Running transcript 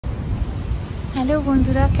Hello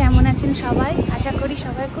বন্ধুরা, কেমন আছেন সবাই? আশা করি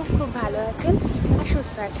সবাই খুব খুব ভালো আছেন আর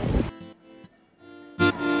সুস্থ আছেন।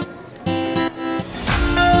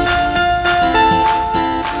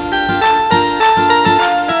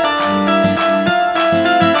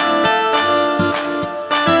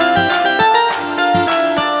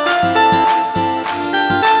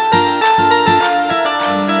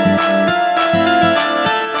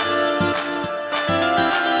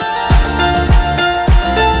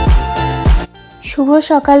 শুভ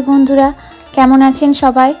সকাল বন্ধুরা, কেমন আছেন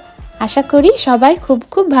সবাই? আশা করি সবাই খুব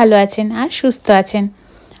খুব ভালো আছেন আর সুস্থ আছেন।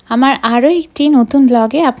 আমার আরও একটি নতুন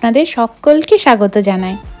ব্লগে আপনাদের সকলকে স্বাগত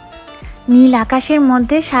জানাই। নীল আকাশের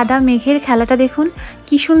মধ্যে সাদা মেঘের খেলাটা দেখুন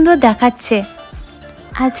কি সুন্দর দেখাচ্ছে।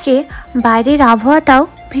 আজকে বাইরের আবহাওয়াটাও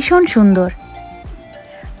ভীষণ সুন্দর।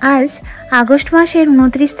 আজ আগস্ট মাসের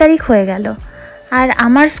 29 তারিখ হয়ে গেল, আর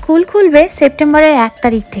আমার স্কুল খুলবে সেপ্টেম্বরের 1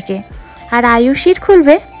 তারিখ থেকে, আর আয়ুষীর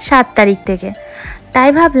খুলবে 7 তারিখ থেকে।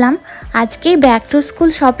 তাই ভাবলাম আজকেই ব্যাক টু স্কুল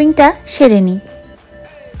শপিংটা সেরে নিই।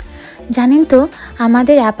 জানেন তো,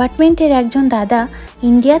 আমাদের অ্যাপার্টমেন্টের একজন দাদা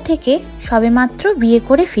ইন্ডিয়া থেকে সবেমাত্র বিয়ে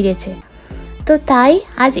করে ফিরেছে। তো তাই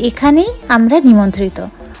আজ এখানেই আমরা নিমন্ত্রিত।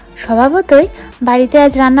 স্বভাবতই বাড়িতে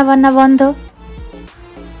আজ রান্নাবান্না বন্ধ,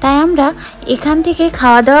 তাই আমরা এখান থেকে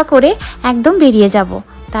খাওয়া দাওয়া করে একদম বেরিয়ে যাব,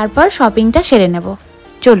 তারপর শপিংটা সেরে নেব।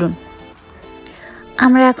 চলুন,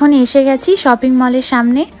 আমরা এখন এসে গেছি শপিং মলের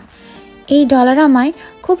সামনে। এই ডলারামায়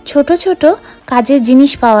খুব ছোট ছোট কাজের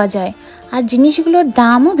জিনিস পাওয়া যায়, আর জিনিসগুলোর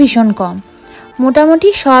দামও ভীষণ কম। মোটামুটি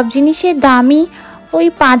সব জিনিসের দামই ওই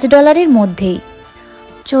 $5 মধ্যেই।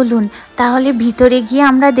 চলুন তাহলে ভিতরে গিয়ে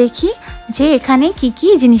আমরা দেখি যে এখানে কি কি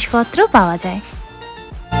জিনিসপত্র পাওয়া যায়।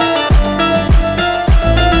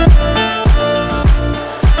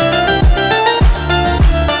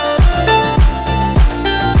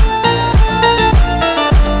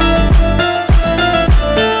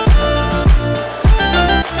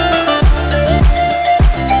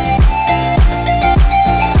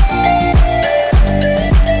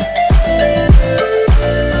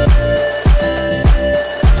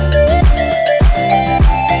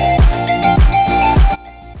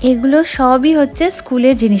 এগুলো সবই হচ্ছে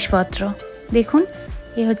স্কুলের জিনিসপত্র। দেখুন,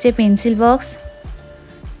 এ হচ্ছে পেন্সিল বক্স,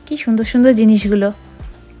 কি সুন্দর সুন্দর জিনিসগুলো।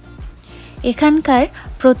 এখানকার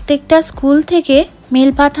প্রত্যেকটা স্কুল থেকে মেল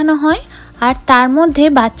পাঠানো হয়, আর তার মধ্যে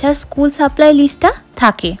বাচ্চার স্কুল সাপ্লাই লিস্টটা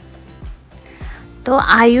থাকে। তো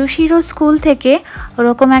আয়ুষীরও স্কুল থেকে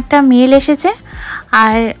ওরকম একটা মেল এসেছে,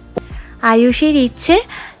 আর আয়ুষীর ইচ্ছে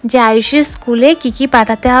যে আয়ুষীর স্কুলে কি কি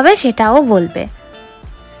পাঠাতে হবে সেটাও বলবে।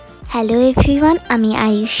 হ্যালো এভরিওয়ান, আমি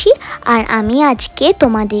আয়ুষী, আর আমি আজকে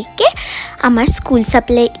তোমাদেরকে আমার স্কুল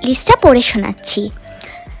সাপ্লাই লিস্টটা পড়ে শোনাচ্ছি।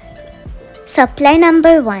 Supply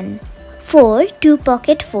number 1, 4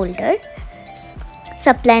 2-pocket folder.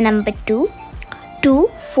 Supply number 2,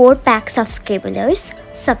 4 packs of scribblers.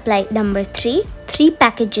 Supply number 3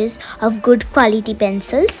 packages of good quality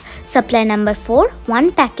pencils. Supply number 4, 1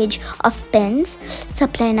 package of pens.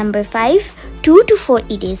 Supply number 5, 2 to 4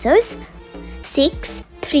 erasers. 6,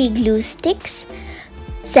 3 glue sticks.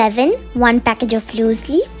 7, 1 package of loose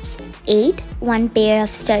leaves. 8, 1 pair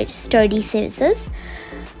of sturdy scissors.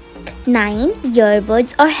 9,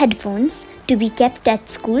 earbuds or headphones to be kept at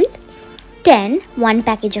school. 10, 1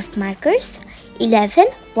 package of markers. 11,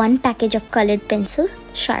 1 package of colored pencil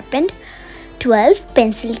sharpened. 12,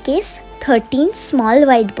 pencil case. 13, small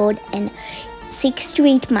whiteboard and 6 to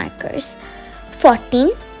 8 markers. 14,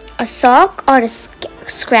 a sock or a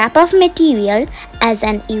scrap of material as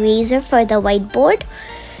an eraser for the whiteboard.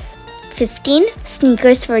 15,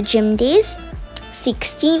 sneakers for gym days.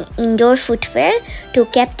 16, indoor footwear to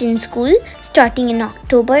kept in school starting in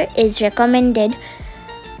October is recommended,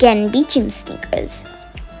 can be gym sneakers.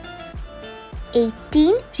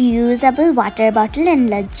 18, reusable water bottle and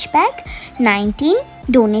lunch bag. 19,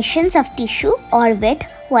 donations of tissue or wet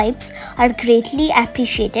wipes are greatly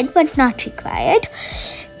appreciated but not required.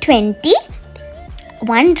 20,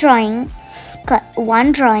 one drawing,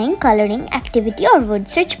 coloring activity or word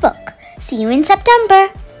search book. See you in September.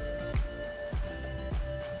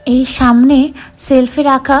 এই সামনে সেলফে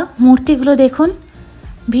রাখা মূর্তিগুলো দেখুন,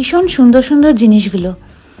 ভীষণ সুন্দর সুন্দর জিনিসগুলো।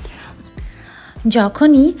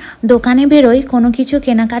 যখনই দোকানে বেরোই কোনো কিছু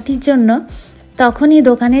কেনাকাটির জন্য, তখনই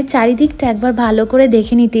দোকানের চারিদিকটা একবার ভালো করে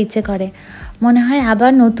দেখে নিতে ইচ্ছে করে। মনে হয়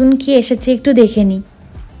আবার নতুন কি এসেছে একটু দেখে নিই।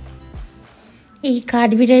 এই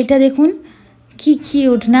কাঠবিড়ালিটা দেখুন, কি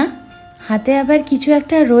কিউট না? হাতে আবার কিছু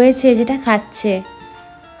একটা রয়েছে যেটা খাচ্ছে।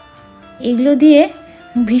 এগুলো দিয়ে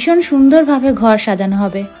ভীষণ সুন্দরভাবে ঘর সাজানো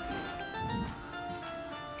হবে।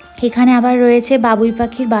 এখানে আবার রয়েছে বাবুই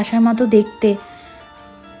পাখির বাসার মতো দেখতে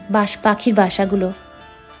পাখির বাসাগুলো।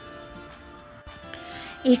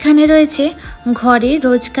 এখানে রয়েছে ঘরে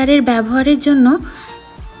রোজকারের ব্যবহারের জন্য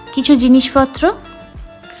কিছু জিনিসপত্র,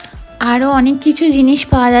 আরও অনেক কিছু জিনিস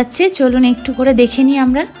পাওয়া যাচ্ছে। চলুন একটু করে দেখে নিই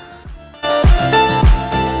আমরা।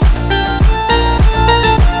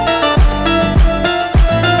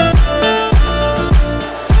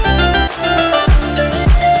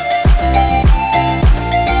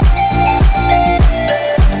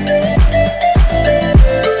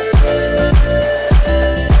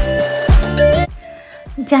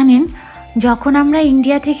 জানেন, যখন আমরা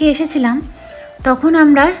ইন্ডিয়া থেকে এসেছিলাম তখন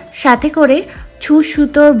আমরা সাথে করে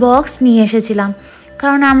সুতোর বক্স নিয়ে এসেছিলাম,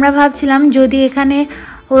 কারণ আমরা ভাবছিলাম যদি এখানে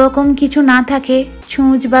ওরকম কিছু না থাকে,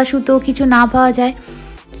 ছুঁচ বা সুতো কিছু না পাওয়া যায়।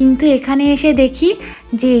 কিন্তু এখানে এসে দেখি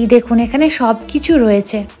যে এই দেখুন, এখানে সব কিছু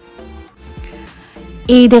রয়েছে।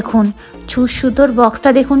 এই দেখুন সুতোর বক্সটা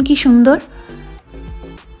দেখুন কি সুন্দর।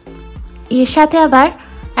 এর সাথে আবার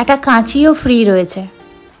একটা কাঁচিও ফ্রি রয়েছে।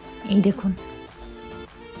 এই দেখুন,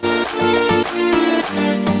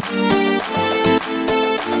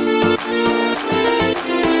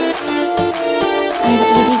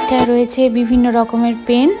 এদিকটা রয়েছে বিভিন্ন রকমের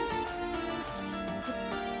পেন,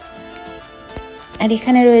 আর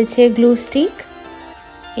এখানে রয়েছে গ্লু স্টিক।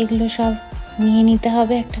 এগুলো সব নিয়ে নিতে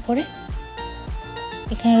হবে একটা করে।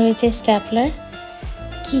 এখানে রয়েছে স্ট্যাপলার।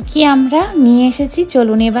 কি কি আমরা নিয়ে এসেছি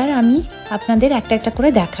চলুন এবার আমি আপনাদের একটা একটা করে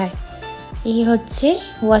দেখাই। এই হচ্ছে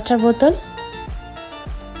ওয়াটার বোতল,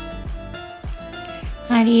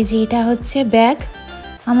 আর এই যে এটা হচ্ছে ব্যাগ।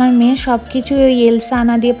 আমার মেয়ে সব কিছু ওই এলসা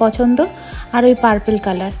আনা দিয়ে পছন্দ, আর ওই পার্পল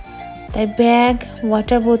কালার, তাই ব্যাগ,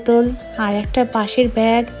 ওয়াটার বোতল, আর একটা পাশের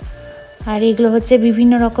ব্যাগ, আর এগুলো হচ্ছে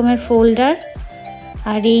বিভিন্ন রকমের ফোল্ডার।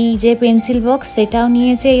 আর এই যে পেন্সিল বক্স সেটাও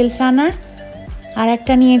নিয়েছে এলসা আনার, আর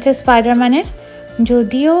একটা নিয়েছে স্পাইডারম্যানের,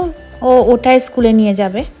 যদিও ওটাই স্কুলে নিয়ে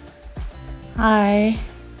যাবে। আর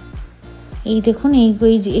এই দেখুন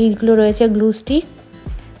এইগুলো রয়েছে গ্লু স্টিক।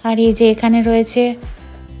 আর এই যে এখানে রয়েছে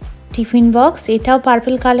টিফিন বক্স, এটাও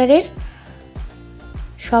পার্পল কালারের।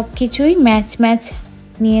 সব কিছুই ম্যাচ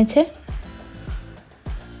নিয়েছে।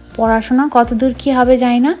 পড়াশোনা কতদূর কি হবে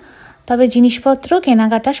জানি না, তবে জিনিসপত্র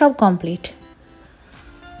কেনাকাটা সব কমপ্লিট।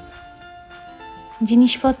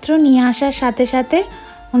 জিনিসপত্র নিয়ে আসার সাথে সাথে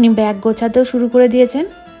উনি ব্যাগ গোছাতেও শুরু করে দিয়েছেন।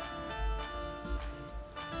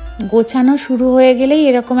 গোছানো শুরু হয়ে গেলেই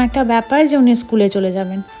এরকম একটা ব্যাপার যে উনি স্কুলে চলে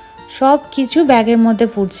যাবেন। সব কিছু ব্যাগের মধ্যে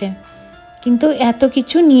পুরছে, কিন্তু এত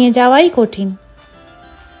কিছু নিয়ে যাওয়াই কঠিন।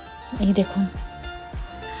 এই দেখুন,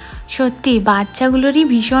 সত্যি বাচ্চাগুলোরই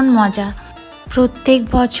ভীষণ মজা। প্রত্যেক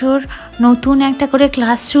বছর নতুন একটা করে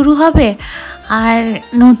ক্লাস শুরু হবে, আর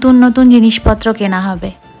নতুন নতুন জিনিসপত্র কেনা হবে।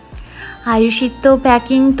 আয়ুষীর তো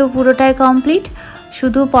প্যাকিং তো পুরোটাই কমপ্লিট,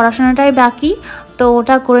 শুধু পড়াশোনাটাই বাকি, তো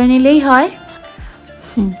ওটা করে নিলেই হয়।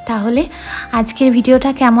 তাহলে আজকের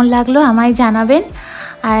ভিডিওটা কেমন লাগলো আমায় জানাবেন,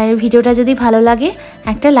 আর ভিডিওটা যদি ভালো লাগে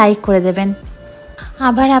একটা লাইক করে দেবেন।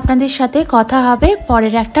 আবার আপনাদের সাথে কথা হবে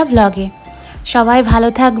পরের একটা ব্লগে। সবাই ভালো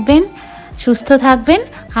থাকবেন, সুস্থ থাকবেন,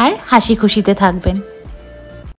 আর হাসি খুশিতে থাকবেন।